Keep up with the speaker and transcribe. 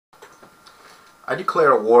I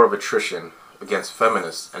declare a war of attrition against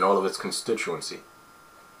feminists and all of its constituency.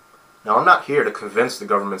 Now, I'm not here to convince the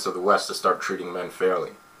governments of the West to start treating men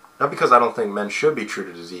fairly. Not because I don't think men should be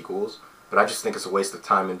treated as equals, but I just think it's a waste of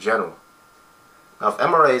time in general. Now, if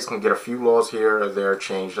MRAs can get a few laws here or there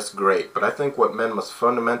changed, that's great, but I think what men must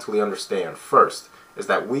fundamentally understand, first, is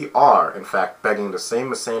that we are, in fact, begging the same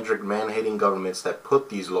misandric, man-hating governments that put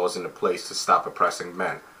these laws into place to stop oppressing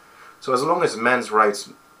men. So as long as men's rights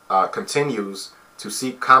continues to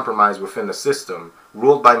seek compromise within the system,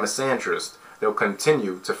 ruled by misandrists, they'll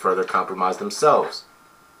continue to further compromise themselves.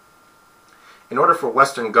 In order for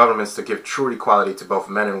Western governments to give true equality to both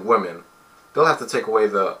men and women, they'll have to take away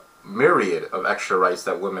the myriad of extra rights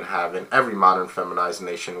that women have in every modern feminized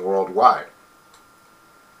nation worldwide.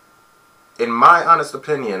 In my honest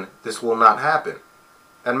opinion, this will not happen.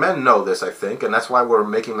 And men know this, I think, and that's why we're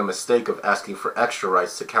making the mistake of asking for extra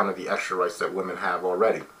rights to counter the extra rights that women have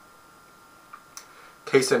already.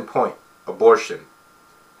 Case in point, abortion.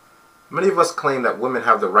 Many of us claim that women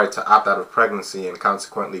have the right to opt out of pregnancy and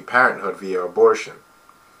consequently parenthood via abortion,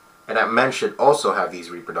 and that men should also have these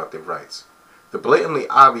reproductive rights. The blatantly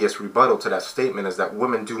obvious rebuttal to that statement is that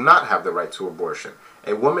women do not have the right to abortion.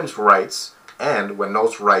 A woman's rights end when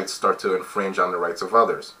those rights start to infringe on the rights of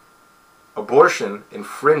others. Abortion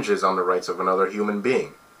infringes on the rights of another human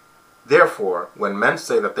being. Therefore, when men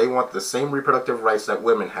say that they want the same reproductive rights that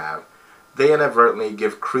women have, they inadvertently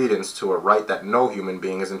give credence to a right that no human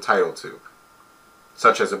being is entitled to,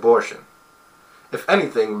 such as abortion. If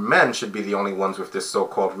anything, men should be the only ones with this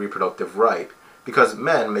so-called reproductive right, because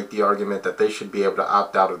men make the argument that they should be able to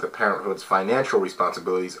opt out of the parenthood's financial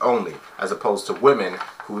responsibilities only, as opposed to women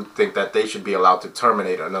who think that they should be allowed to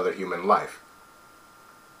terminate another human life.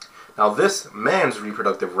 Now, this man's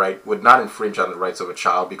reproductive right would not infringe on the rights of a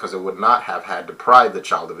child because it would not have had deprived the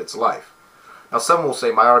child of its life. Now, some will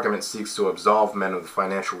say my argument seeks to absolve men of the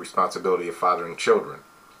financial responsibility of fathering children.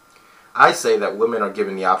 I say that women are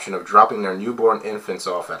given the option of dropping their newborn infants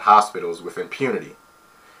off at hospitals with impunity.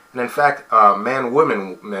 And in fact,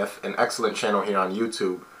 Man-Woman Myth, an excellent channel here on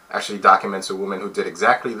YouTube, actually documents a woman who did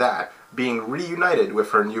exactly that, being reunited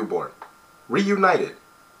with her newborn. Reunited.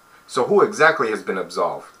 So who exactly has been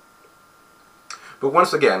absolved? But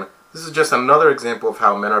once again, this is just another example of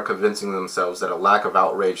how men are convincing themselves that a lack of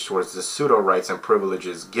outrage towards the pseudo-rights and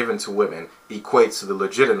privileges given to women equates to the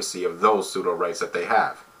legitimacy of those pseudo-rights that they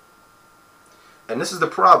have. And this is the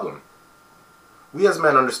problem. We as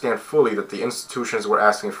men understand fully that the institutions we're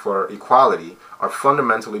asking for equality are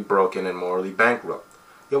fundamentally broken and morally bankrupt.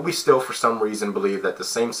 Yet we still, for some reason, believe that the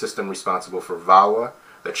same system responsible for VAWA,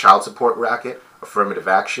 the child support racket, affirmative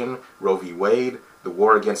action, Roe v. Wade, the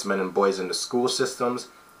war against men and boys in the school systems,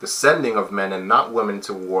 the sending of men and not women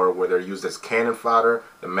to war where they're used as cannon fodder,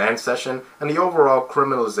 the man session, and the overall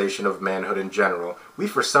criminalization of manhood in general, we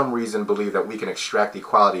for some reason believe that we can extract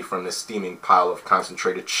equality from this steaming pile of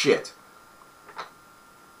concentrated shit.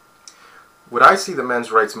 What I see the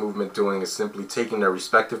men's rights movement doing is simply taking their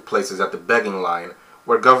respective places at the begging line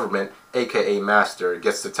where government, aka master,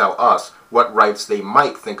 gets to tell us what rights they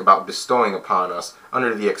might think about bestowing upon us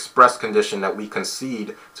under the express condition that we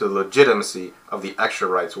concede to the legitimacy of the extra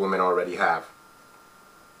rights women already have.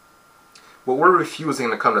 What we're refusing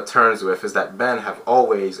to come to terms with is that men have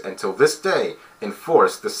always, until this day,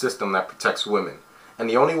 enforced the system that protects women. And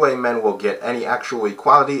the only way men will get any actual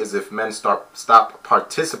equality is if men stop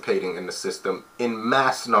participating in the system in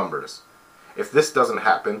mass numbers. If this doesn't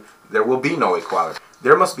happen, there will be no equality.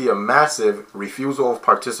 There must be a massive refusal of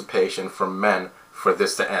participation from men for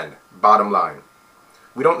this to end. Bottom line.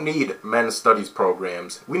 We don't need men's studies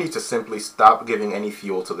programs. We need to simply stop giving any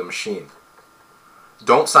fuel to the machine.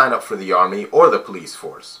 Don't sign up for the army or the police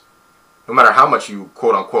force, no matter how much you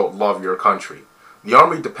quote-unquote love your country. The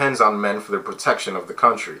army depends on men for the protection of the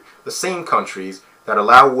country, the same countries that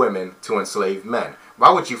allow women to enslave men.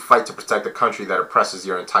 Why would you fight to protect a country that oppresses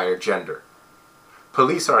your entire gender?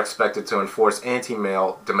 Police are expected to enforce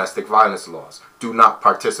anti-male domestic violence laws. Do not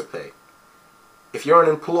participate. If you're an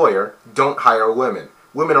employer, don't hire women.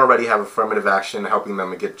 Women already have affirmative action helping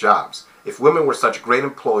them to get jobs. If women were such great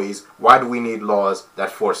employees, why do we need laws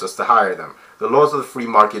that force us to hire them? The laws of the free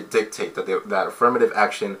market dictate that affirmative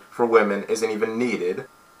action for women isn't even needed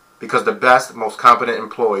because the best, most competent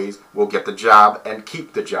employees will get the job and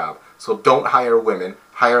keep the job. So don't hire women.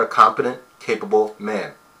 Hire a competent, capable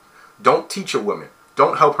man. Don't teach a woman.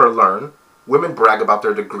 Don't help her learn. Women brag about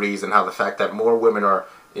their degrees and how the fact that more women are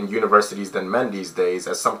in universities than men these days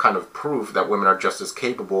as some kind of proof that women are just as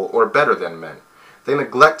capable or better than men. They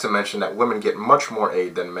neglect to mention that women get much more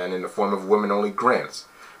aid than men in the form of women-only grants.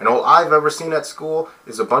 And all I've ever seen at school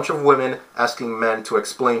is a bunch of women asking men to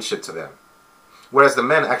explain shit to them. whereas the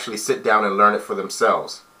men actually sit down and learn it for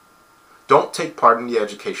themselves. Don't take part in the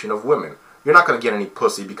education of women. You're not going to get any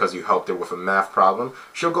pussy because you helped her with a math problem.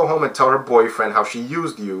 She'll go home and tell her boyfriend how she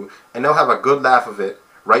used you, and they'll have a good laugh of it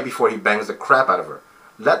right before he bangs the crap out of her.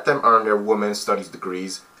 Let them earn their women's studies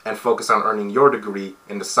degrees and focus on earning your degree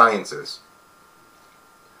in the sciences.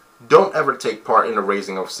 Don't ever take part in the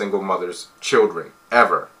raising of single mothers' children.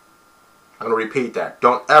 Ever. I'm going to repeat that.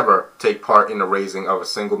 Don't ever take part in the raising of a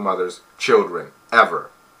single mother's children. Ever.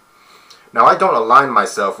 Now, I don't align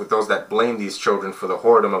myself with those that blame these children for the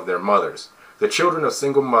whoredom of their mothers. The children of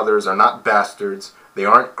single mothers are not bastards. They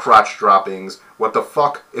aren't crotch droppings. What the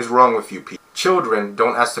fuck is wrong with you people? Children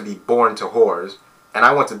don't ask to be born to whores, and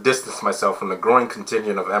I want to distance myself from the growing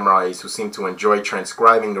contingent of MRIs who seem to enjoy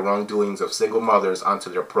transcribing the wrongdoings of single mothers onto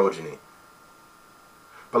their progeny.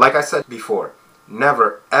 But like I said before,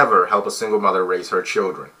 never ever help a single mother raise her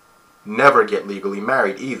children. Never get legally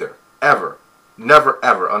married either. Ever. Never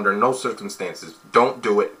ever, under no circumstances. Don't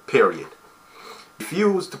do it, period.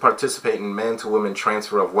 Refuse to participate in man-to-woman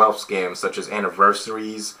transfer of wealth scams such as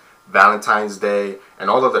anniversaries, Valentine's Day, and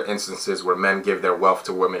all other instances where men give their wealth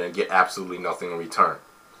to women and get absolutely nothing in return.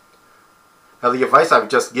 Now, the advice I've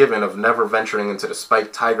just given of never venturing into the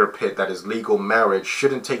spiked tiger pit that is legal marriage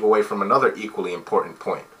shouldn't take away from another equally important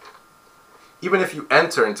point. Even if you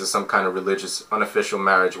enter into some kind of religious unofficial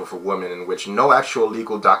marriage with a woman in which no actual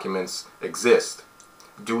legal documents exist,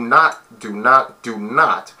 do not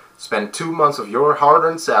spend 2 months of your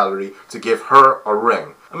hard-earned salary to give her a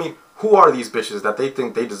ring. I mean, who are these bitches that they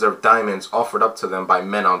think they deserve diamonds offered up to them by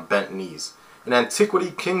men on bent knees? In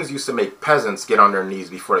antiquity, kings used to make peasants get on their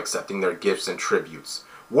knees before accepting their gifts and tributes.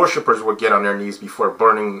 Worshippers would get on their knees before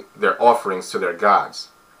burning their offerings to their gods.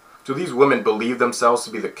 Do these women believe themselves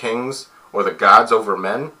to be the kings or the gods over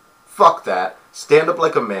men? Fuck that. Stand up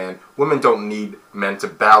like a man. Women don't need men to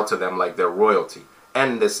bow to them like they're royalty.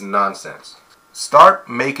 End this nonsense. Start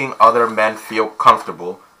making other men feel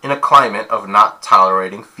comfortable in a climate of not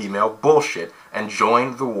tolerating female bullshit and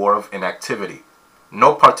join the war of inactivity.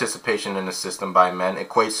 No participation in the system by men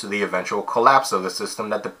equates to the eventual collapse of the system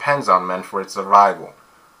that depends on men for its survival.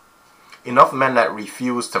 Enough men that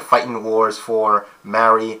refuse to fight in wars for,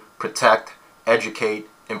 marry, protect, educate,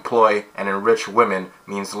 employ, and enrich women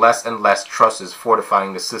means less and less trust is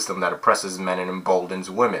fortifying the system that oppresses men and emboldens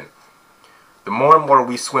women. The more and more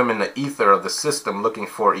we swim in the ether of the system looking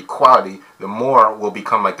for equality, the more we'll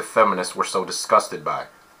become like the feminists we're so disgusted by.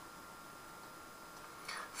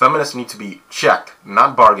 Feminists need to be checked,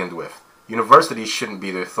 not bargained with. Universities shouldn't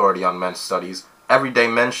be the authority on men's studies. Everyday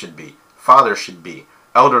men should be. Fathers should be.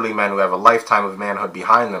 Elderly men who have a lifetime of manhood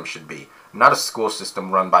behind them should be. Not a school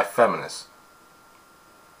system run by feminists.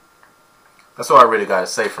 That's all I really got to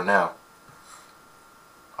say for now.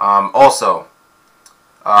 I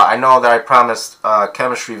know that I promised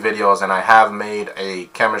chemistry videos, and I have made a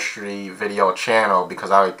chemistry video channel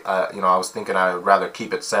because I was thinking I would rather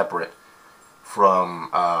keep it separate from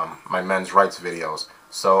my men's rights videos.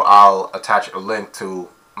 So I'll attach a link to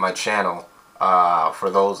my channel for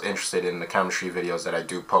those interested in the chemistry videos that I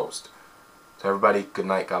do post. So everybody, good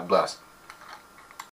night, God bless.